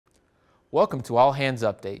Welcome to All Hands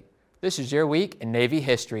Update. This is your week in Navy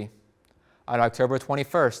history. On October 21,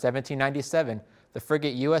 1797, the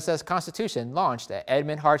frigate USS Constitution launched at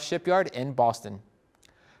Edmund Hart Shipyard in Boston.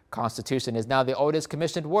 Constitution is now the oldest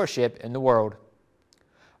commissioned warship in the world.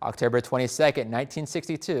 October 22,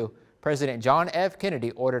 1962, President John F.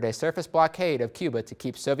 Kennedy ordered a surface blockade of Cuba to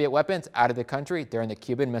keep Soviet weapons out of the country during the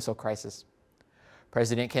Cuban Missile Crisis.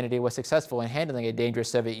 President Kennedy was successful in handling a dangerous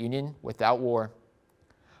Soviet Union without war.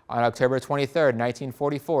 On October 23,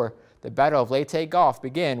 1944, the Battle of Leyte Gulf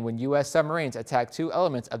began when U.S. submarines attacked two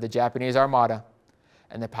elements of the Japanese Armada.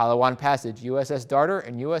 In the Palawan Passage, USS Darter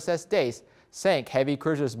and USS Dace sank heavy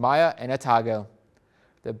cruisers Maya and Otago.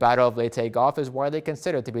 The Battle of Leyte Gulf is widely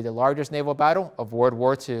considered to be the largest naval battle of World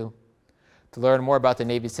War II. To learn more about the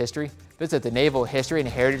Navy's history, visit the Naval History and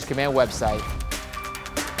Heritage Command website.